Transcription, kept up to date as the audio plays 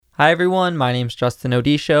Hi everyone, my name's Justin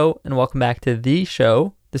Odisho, and welcome back to The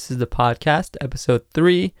Show. This is the podcast, episode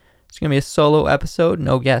 3. It's going to be a solo episode,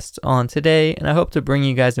 no guests on today, and I hope to bring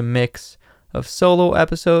you guys a mix of solo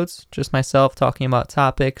episodes, just myself talking about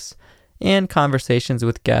topics, and conversations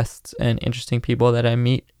with guests and interesting people that I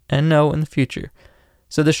meet and know in the future.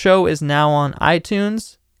 So the show is now on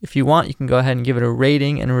iTunes. If you want, you can go ahead and give it a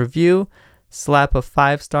rating and a review. Slap a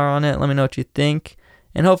 5-star on it. Let me know what you think.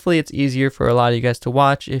 And hopefully it's easier for a lot of you guys to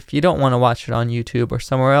watch. If you don't want to watch it on YouTube or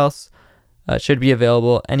somewhere else, it should be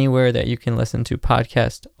available anywhere that you can listen to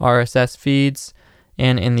podcast RSS feeds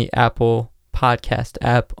and in the Apple Podcast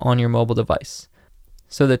app on your mobile device.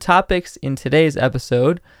 So the topics in today's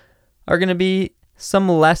episode are going to be some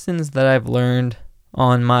lessons that I've learned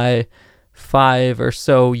on my 5 or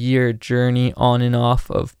so year journey on and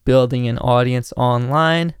off of building an audience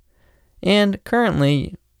online, and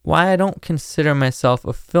currently why I don't consider myself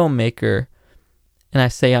a filmmaker and I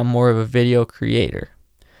say I'm more of a video creator.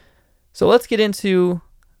 So let's get into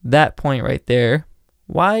that point right there.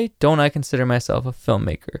 Why don't I consider myself a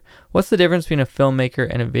filmmaker? What's the difference between a filmmaker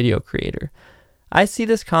and a video creator? I see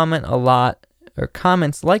this comment a lot, or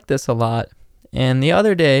comments like this a lot, and the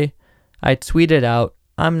other day I tweeted out,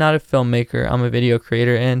 I'm not a filmmaker, I'm a video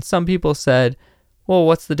creator, and some people said, well,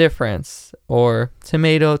 what's the difference? Or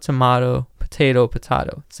tomato, tomato, potato,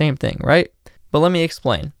 potato. Same thing, right? But let me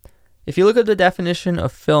explain. If you look at the definition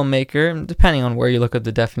of filmmaker, depending on where you look at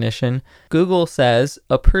the definition, Google says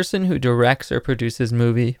a person who directs or produces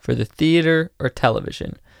movie for the theater or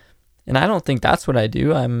television. And I don't think that's what I do.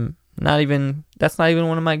 That's not even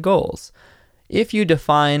one of my goals. If you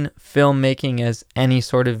define filmmaking as any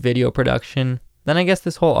sort of video production, then I guess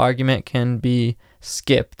this whole argument can be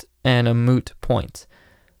skipped and a moot point.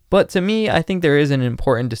 But to me, I think there is an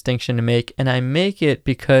important distinction to make, and I make it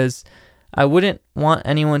because I wouldn't want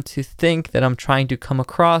anyone to think that I'm trying to come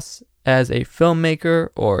across as a filmmaker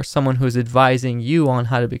or someone who's advising you on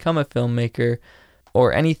how to become a filmmaker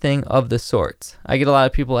or anything of the sort. I get a lot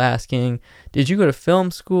of people asking, did you go to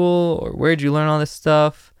film school or where did you learn all this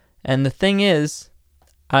stuff? And the thing is,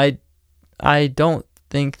 I don't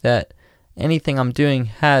think that anything I'm doing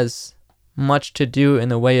has much to do in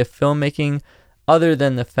the way of filmmaking other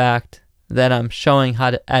than the fact that I'm showing how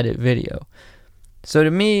to edit video. So to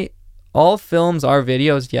me, all films are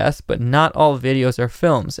videos, yes, but not all videos are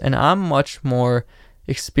films. And I'm much more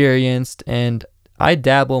experienced and I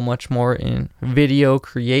dabble much more in video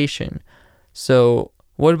creation. So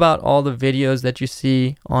what about all the videos that you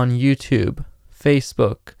see on YouTube,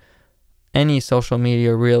 Facebook, any social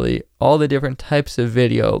media really, all the different types of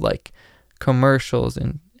video like commercials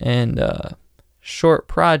and short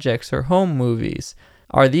projects or home movies?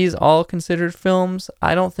 Are these all considered films?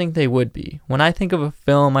 I don't think they would be. When I think of a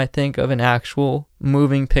film, I think of an actual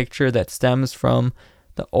moving picture that stems from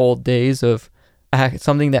the old days of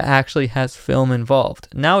something that actually has film involved.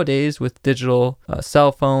 Nowadays, with digital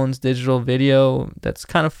cell phones, digital video, that's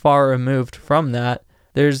kind of far removed from that.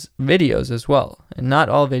 There's videos as well, and not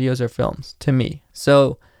all videos are films to me.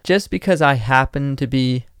 So just because I happen to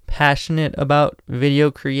be passionate about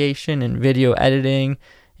video creation and video editing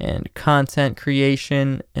and content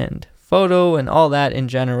creation and photo and all that in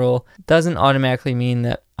general doesn't automatically mean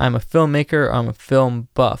that I'm a filmmaker or I'm a film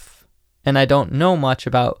buff. And I don't know much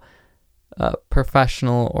about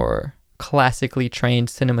professional or classically trained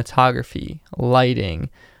cinematography, lighting,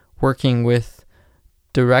 working with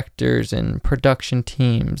directors and production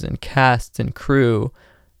teams and casts and crew.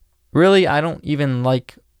 Really, I don't even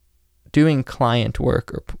like doing client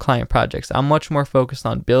work or client projects. I'm much more focused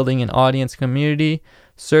on building an audience community,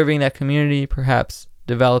 serving that community, perhaps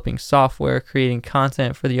developing software, creating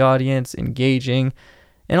content for the audience, engaging,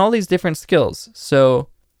 and all these different skills. So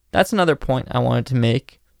that's another point I wanted to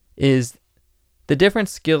make, is the different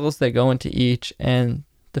skills that go into each and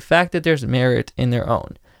the fact that there's merit in their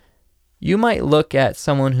own. You might look at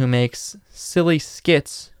someone who makes silly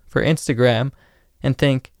skits for Instagram and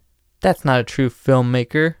think, that's not a true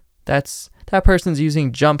filmmaker. That person's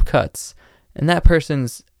using jump cuts, and that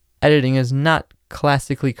person's editing is not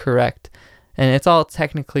classically correct, and it's all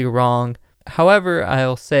technically wrong. However,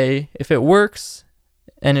 I'll say, if it works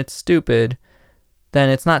and it's stupid, then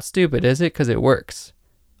it's not stupid, is it? Because it works.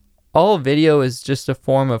 All video is just a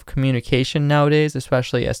form of communication nowadays,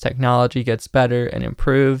 especially as technology gets better and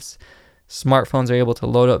improves. Smartphones are able to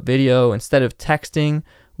load up video. Instead of texting,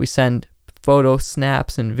 we send photo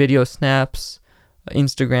snaps and video snaps,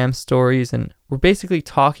 Instagram stories, and we're basically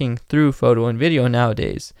talking through photo and video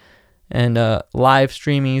nowadays. And live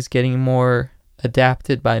streaming is getting more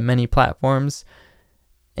adapted by many platforms.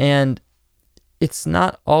 And it's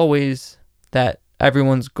not always that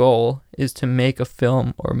everyone's goal is to make a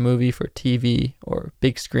film or movie for TV or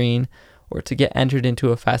big screen or to get entered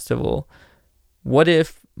into a festival. What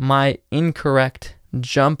if my incorrect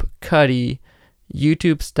jump cutty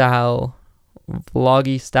YouTube style,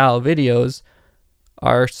 vloggy style videos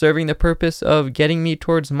are serving the purpose of getting me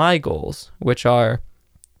towards my goals, which are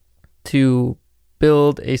to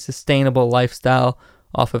build a sustainable lifestyle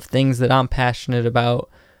off of things that I'm passionate about,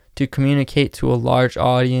 to communicate to a large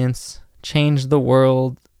audience, change the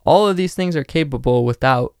world. All of these things are capable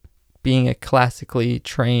without being a classically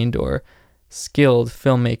trained or skilled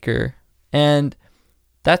filmmaker. And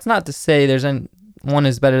that's not to say one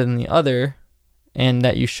is better than the other and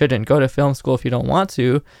that you shouldn't go to film school if you don't want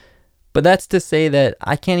to. But that's to say that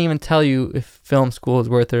I can't even tell you if film school is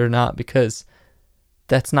worth it or not, because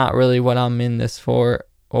that's not really what I'm in this for,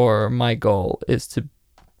 or my goal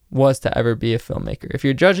was to ever be a filmmaker. If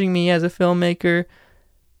you're judging me as a filmmaker,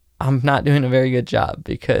 I'm not doing a very good job,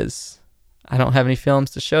 because I don't have any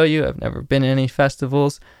films to show you. I've never been in any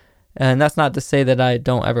festivals. And that's not to say that I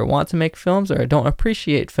don't ever want to make films or I don't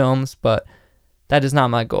appreciate films, but that is not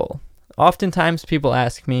my goal. Oftentimes people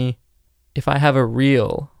ask me if I have a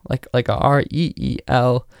reel, like a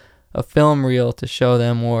REEL, a film reel to show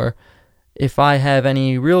them, or if I have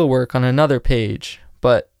any reel work on another page.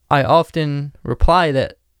 But I often reply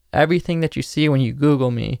that everything that you see when you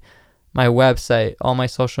Google me, my website, all my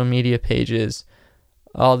social media pages,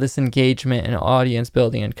 all this engagement and audience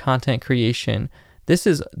building and content creation, this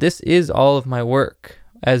is all of my work.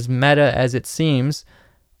 As meta as it seems,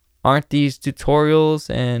 aren't these tutorials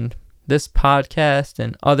and this podcast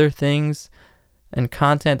and other things and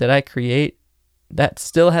content that I create, that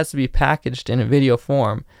still has to be packaged in a video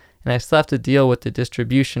form, and I still have to deal with the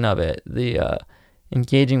distribution of it, the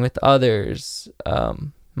engaging with others,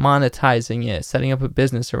 monetizing it, setting up a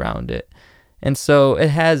business around it. And so it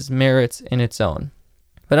has merits in its own.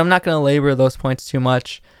 But I'm not going to labor those points too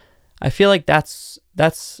much. I feel like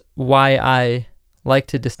that's why I like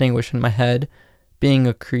to distinguish in my head being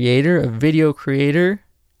a creator, a video creator,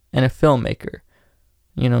 and a filmmaker.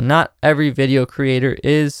 You know, not every video creator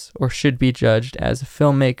is or should be judged as a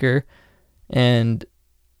filmmaker. And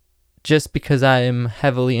just because I am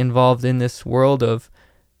heavily involved in this world of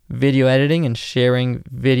video editing and sharing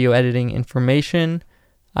video editing information,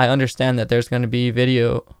 I understand that there's going to be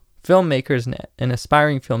video filmmakers and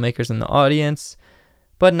aspiring filmmakers in the audience,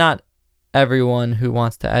 but not everyone who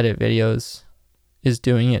wants to edit videos is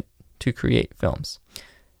doing it to create films.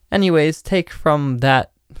 Anyways, take from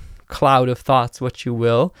that cloud of thoughts what you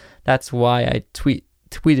will. That's why I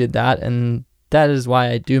tweeted that, and that is why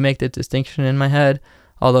I do make the distinction in my head.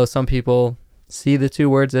 Although some people see the two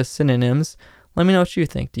words as synonyms. Let me know what you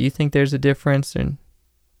think. Do you think there's a difference, or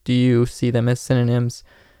do you see them as synonyms?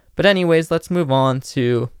 But anyways, let's move on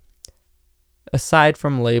to, aside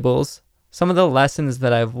from labels, some of the lessons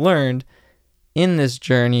that I've learned in this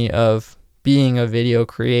journey of being a video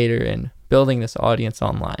creator and building this audience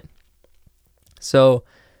online. So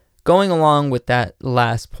going along with that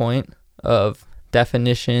last point of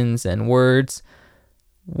definitions and words,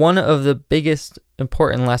 one of the biggest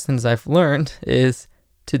important lessons I've learned is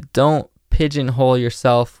to don't pigeonhole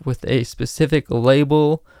yourself with a specific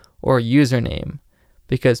label or username,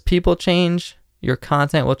 because people change, your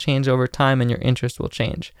content will change over time, and your interest will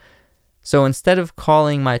change. So instead of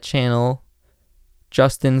calling my channel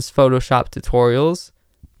Justin's Photoshop Tutorials,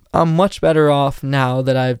 I'm much better off now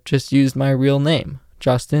that I've just used my real name,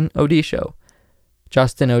 Justin Odisho.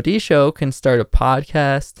 Justin Odisho can start a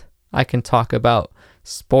podcast. I can talk about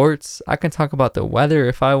sports. I can talk about the weather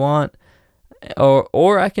if I want.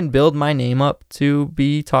 Or I can build my name up to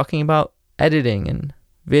be talking about editing and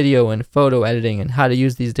video and photo editing and how to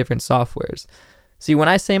use these different softwares. See, when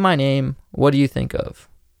I say my name, what do you think of?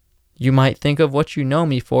 You might think of what you know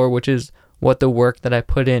me for, which is what the work that I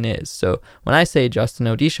put in is. So when I say Justin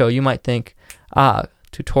Odisho, you might think,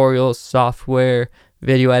 tutorials, software,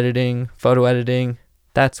 video editing, photo editing.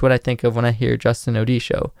 That's what I think of when I hear Justin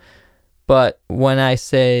Odisho. But when I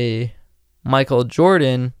say Michael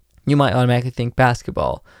Jordan, you might automatically think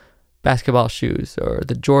basketball shoes, or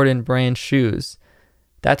the Jordan brand shoes.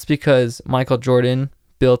 That's because Michael Jordan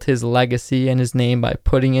built his legacy and his name by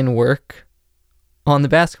putting in work on the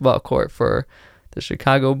basketball court for the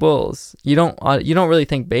Chicago Bulls. You don't really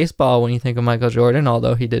think baseball when you think of Michael Jordan,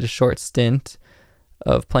 although he did a short stint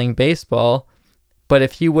of playing baseball. But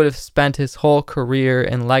if he would have spent his whole career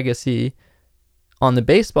and legacy on the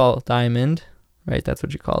baseball diamond, right? That's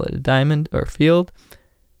what you call it, a diamond or field.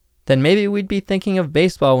 Then maybe we'd be thinking of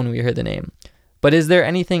baseball when we hear the name. But is there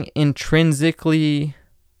anything intrinsically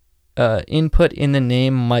input in the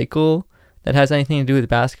name Michael that has anything to do with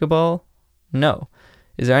basketball? No.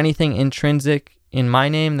 Is there anything intrinsic in my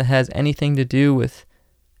name that has anything to do with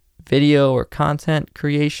video or content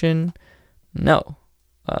creation? No.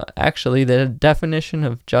 Actually, the definition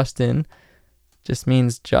of Justin just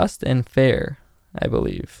means just and fair, I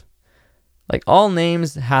believe. Like, all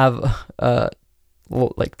names have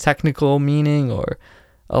like technical meaning or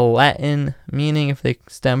a Latin meaning if they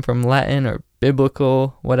stem from Latin or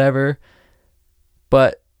biblical, whatever.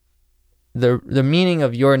 But the meaning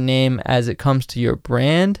of your name as it comes to your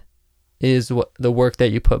brand is what the work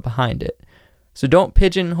that you put behind it. So don't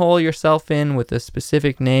pigeonhole yourself in with a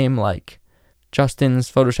specific name like Justin's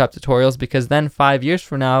Photoshop Tutorials, because then 5 years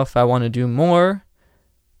from now, if I want to do more,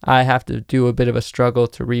 I have to do a bit of a struggle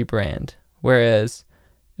to rebrand. Whereas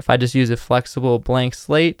if I just use a flexible blank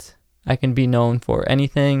slate, I can be known for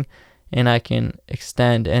anything, and I can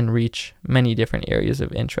extend and reach many different areas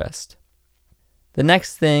of interest. The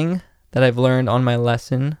next thing that I've learned on my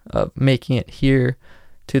lesson of making it here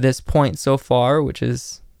to this point so far, which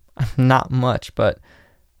is not much, but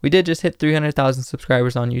we did just hit 300,000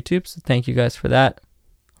 subscribers on YouTube, so thank you guys for that.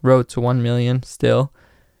 Road to 1 million still,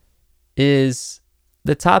 is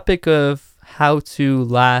the topic of how to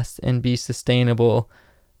last and be sustainable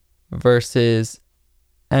versus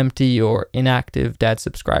empty or inactive dead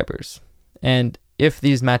subscribers. And if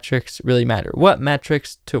these metrics really matter, what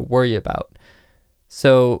metrics to worry about.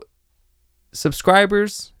 So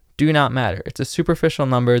subscribers do not matter. It's a superficial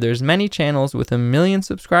number. There's many channels with 1 million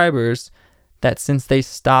subscribers that since they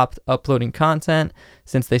stopped uploading content,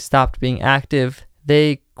 since they stopped being active,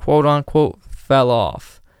 they quote unquote fell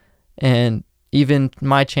off. And even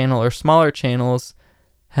my channel or smaller channels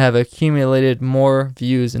have accumulated more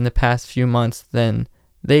views in the past few months than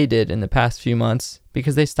they did in the past few months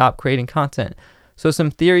because they stopped creating content. So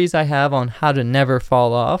some theories I have on how to never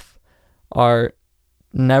fall off are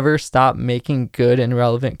never stop making good and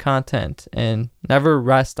relevant content and never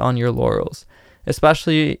rest on your laurels,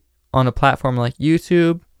 especially on a platform like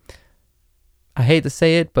YouTube. I hate to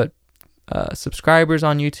say it, but subscribers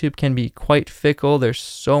on YouTube can be quite fickle. There's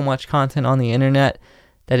so much content on the internet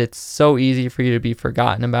that it's so easy for you to be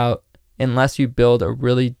forgotten about unless you build a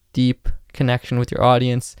really deep connection with your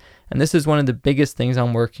audience. And this is one of the biggest things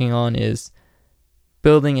I'm working on, is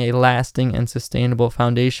building a lasting and sustainable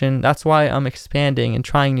foundation. That's why I'm expanding and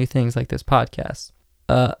trying new things like this podcast.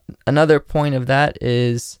 Another point of that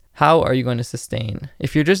is, how are you going to sustain?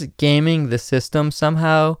 If you're just gaming the system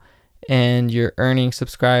somehow and you're earning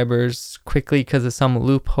subscribers quickly because of some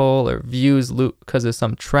loophole, or views because of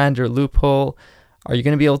some trend or loophole, are you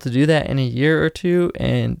going to be able to do that in a year or two?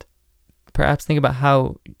 And perhaps think about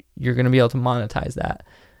how you're going to be able to monetize that.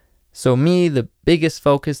 So me, the biggest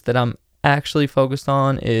focus that I'm actually focused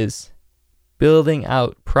on is building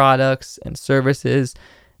out products and services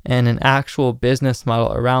and an actual business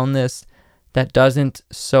model around this that doesn't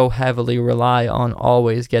so heavily rely on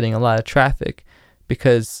always getting a lot of traffic,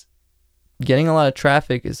 because getting a lot of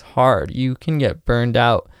traffic is hard. You can get burned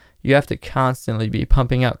out. You have to constantly be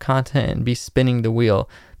pumping out content and be spinning the wheel.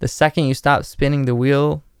 The second you stop spinning the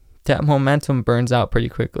wheel, that momentum burns out pretty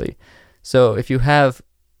quickly. So if you have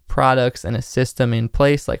products and a system in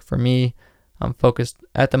place, like for me, I'm focused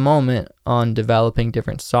at the moment on developing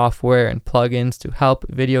different software and plugins to help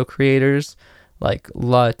video creators, like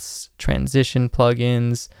LUTs, transition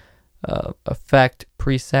plugins, effect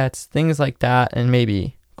presets, things like that, and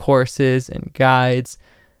maybe courses and guides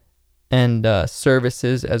and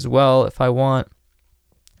services as well if I want.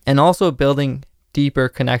 And also building deeper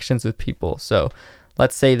connections with people. So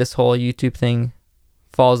let's say this whole YouTube thing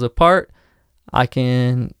falls apart, I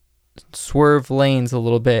can swerve lanes a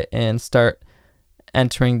little bit and start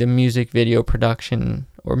entering the music video production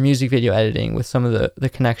or music video editing with some of the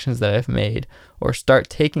connections that I've made, or start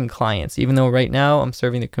taking clients. Even though right now I'm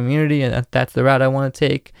serving the community and that's the route I want to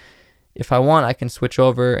take, if I want, I can switch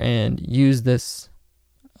over and use this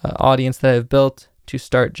audience that I've built to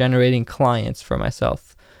start generating clients for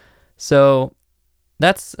myself. So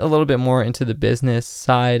that's a little bit more into the business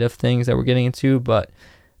side of things that we're getting into, but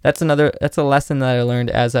that's a lesson that I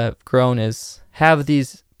learned as I've grown, is have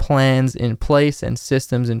these plans in place and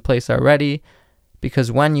systems in place already,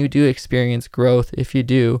 because when you do experience growth, if you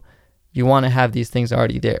do, you want to have these things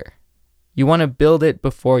already there. You want to build it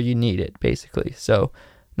before you need it, basically. So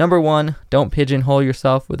number one, don't pigeonhole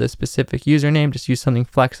yourself with a specific username. Just use something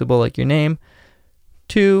flexible like your name.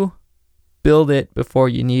 2, build it before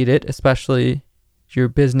you need it, especially your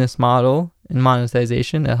business model and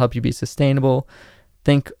monetization that'll help you be sustainable.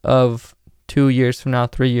 Think of 2 years from now,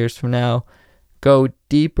 3 years from now. Go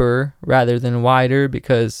deeper rather than wider,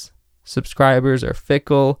 because subscribers are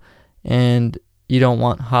fickle and you don't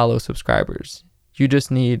want hollow subscribers. You just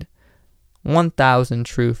need 1,000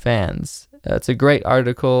 true fans. It's a great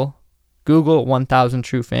article. Google 1,000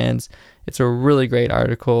 true fans. It's a really great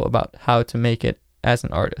article about how to make it as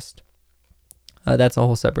an artist. That's a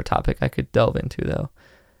whole separate topic I could delve into, though.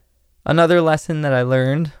 Another lesson that I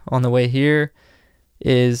learned on the way here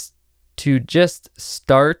is to just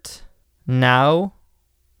start now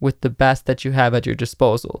with the best that you have at your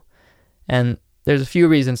disposal. And there's a few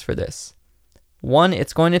reasons for this. One,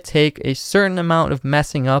 it's going to take a certain amount of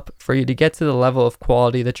messing up for you to get to the level of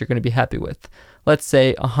quality that you're going to be happy with. Let's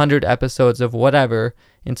say 100 episodes of whatever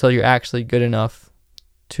until you're actually good enough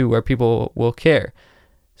to where people will care.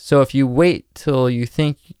 So if you wait till you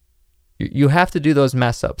think you have to do those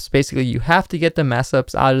mess ups. Basically, you have to get the mess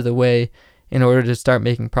ups out of the way in order to start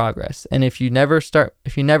making progress. And if you never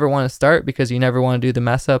want to start because you never want to do the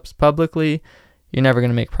mess ups publicly, you're never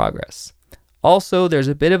going to make progress. Also, there's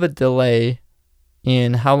a bit of a delay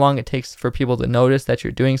in how long it takes for people to notice that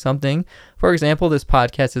you're doing something. For example, this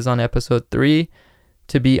podcast is on episode 3.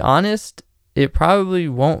 To be honest, it probably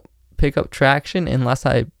won't pick up traction unless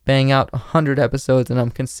I bang out 100 episodes and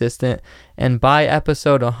I'm consistent. And by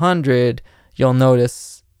episode 100, you'll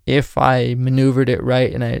notice if I maneuvered it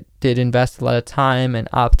right and I did invest a lot of time and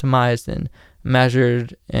optimized and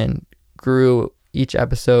measured and grew each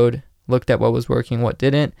episode, looked at what was working, what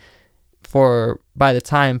didn't. By the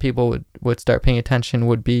time people would start paying attention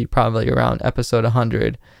would be probably around episode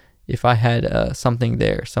 100 if I had something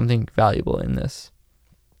valuable in this.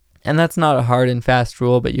 And that's not a hard and fast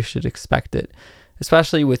rule, but you should expect it,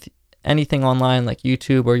 especially with anything online like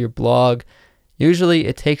YouTube or your blog. Usually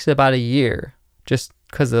it takes about a year just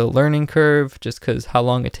because of the learning curve, just because how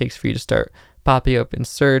long it takes for you to start popping up in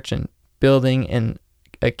search and building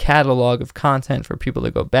a catalog of content for people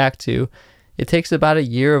to go back to. It takes about a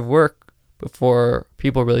year of work before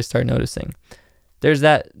people really start noticing. There's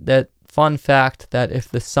that fun fact that if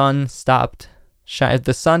the sun stopped shining, if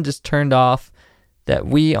the sun just turned off, that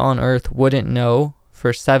we on Earth wouldn't know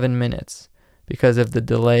for 7 minutes because of the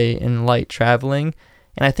delay in light traveling.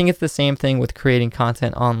 And I think it's the same thing with creating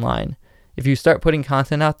content online. If you start putting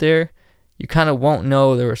content out there, you kind of won't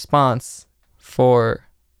know the response for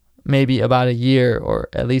maybe about a year or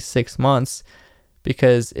at least 6 months,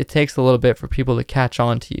 because it takes a little bit for people to catch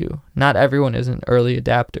on to you. Not everyone is an early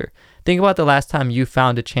adapter. Think about the last time you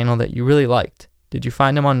found a channel that you really liked. Did you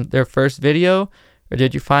find them on their first video, or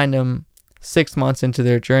did you find them 6 months into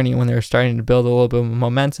their journey when they were starting to build a little bit of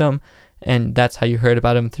momentum, and that's how you heard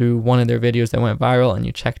about them through one of their videos that went viral and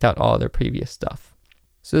you checked out all their previous stuff?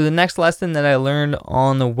 So the next lesson that I learned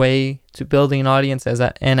on the way to building an audience as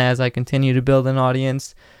I continue to build an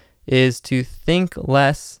audience is to think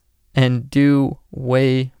less and do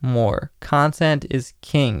way more. Content is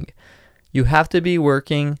king. You have to be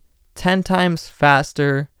working 10 times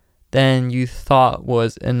faster than you thought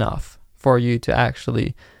was enough for you to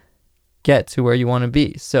actually get to where you want to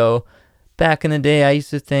be. So back in the day, I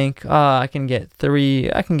used to think, I can get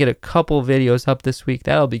a couple videos up this week.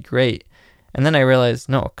 That'll be great. And then I realized,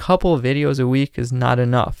 no, a couple videos a week is not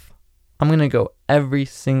enough. I'm going to go every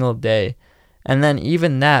single day. And then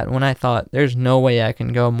even that, when I thought there's no way I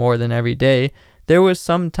can go more than every day, there was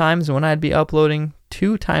some times when I'd be uploading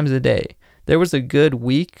 2 times a day. There was a good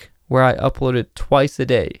week where I uploaded twice a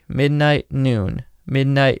day, midnight, noon.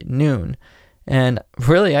 And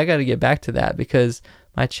really, I got to get back to that because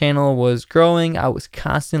my channel was growing. I was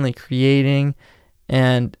constantly creating,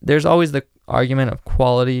 and there's always the argument of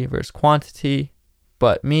quality versus quantity.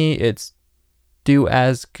 But me, it's do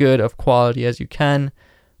as good of quality as you can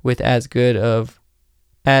with as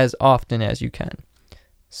often as you can.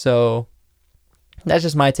 So that's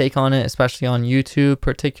just my take on it, especially on YouTube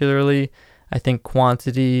particularly. I think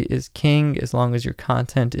quantity is king as long as your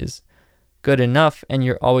content is good enough and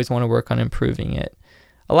you always want to work on improving it.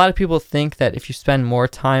 A lot of people think that if you spend more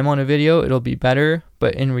time on a video, it'll be better,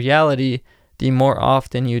 but in reality, the more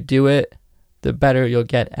often you do it, the better you'll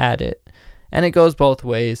get at it. And it goes both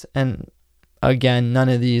ways. And again, none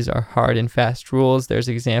of these are hard and fast rules. There's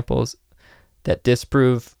examples that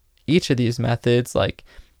disprove each of these methods, like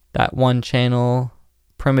that one channel,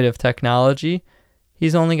 Primitive Technology.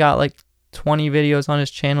 He's only got like 20 videos on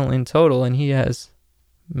his channel in total, and he has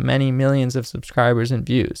many millions of subscribers and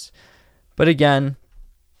views. But again,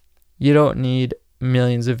 you don't need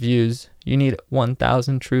millions of views. You need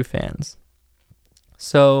 1,000 true fans.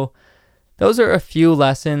 So those are a few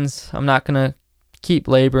lessons. I'm not going to keep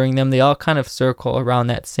laboring them. They all kind of circle around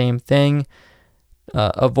that same thing.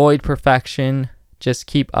 Avoid perfection. Just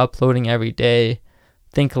keep uploading every day.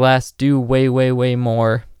 Think less. Do way, way, way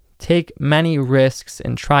more. take many risks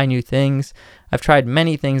and try new things. I've tried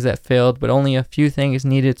many things that failed, but only a few things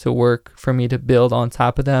needed to work for me to build on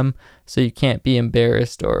top of them. So you can't be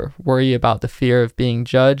embarrassed or worry about the fear of being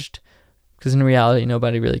judged, because in reality,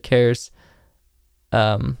 nobody really cares.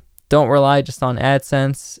 Don't rely just on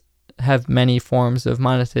AdSense. Have many forms of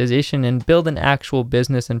monetization and build an actual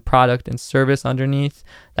business and product and service underneath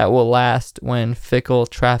that will last when fickle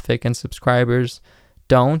traffic and subscribers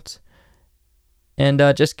don't. And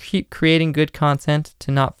just keep creating good content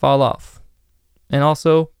to not fall off. And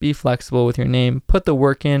also be flexible with your name. Put the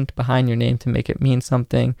work in behind your name to make it mean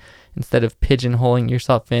something instead of pigeonholing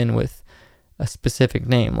yourself in with a specific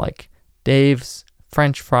name like Dave's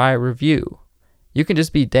French Fry Review. You can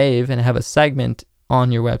just be Dave and have a segment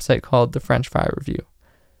on your website called the French Fry Review.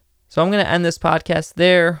 So I'm going to end this podcast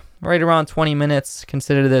there, right around 20 minutes.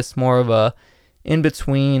 Consider this more of a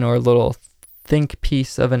in-between or a little think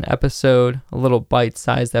piece of an episode, a little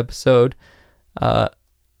bite-sized episode.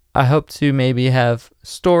 I hope to maybe have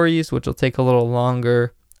stories, which will take a little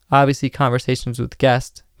longer. Obviously, conversations with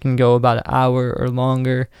guests can go about an hour or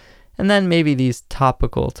longer. And then maybe these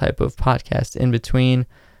topical type of podcasts in between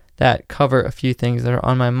that cover a few things that are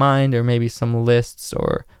on my mind, or maybe some lists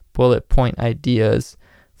or bullet point ideas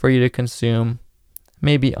for you to consume,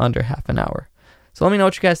 maybe under half an hour. So let me know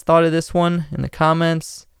what you guys thought of this one in the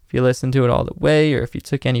comments, if you listened to it all the way, or if you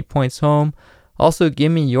took any points home. Also,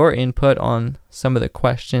 give me your input on some of the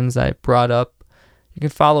questions I brought up. You can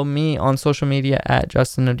follow me on social media at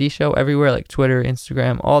Justin Odisho, everywhere like Twitter,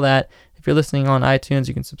 Instagram, all that. If you're listening on iTunes,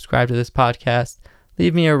 you can subscribe to this podcast.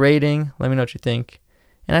 Leave me a rating. Let me know what you think.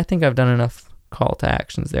 And I think I've done enough call to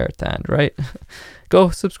actions there at the end, right?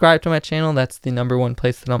 Go subscribe to my channel. That's the number one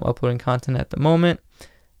place that I'm uploading content at the moment.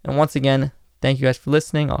 And once again, thank you guys for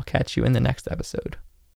listening. I'll catch you in the next episode.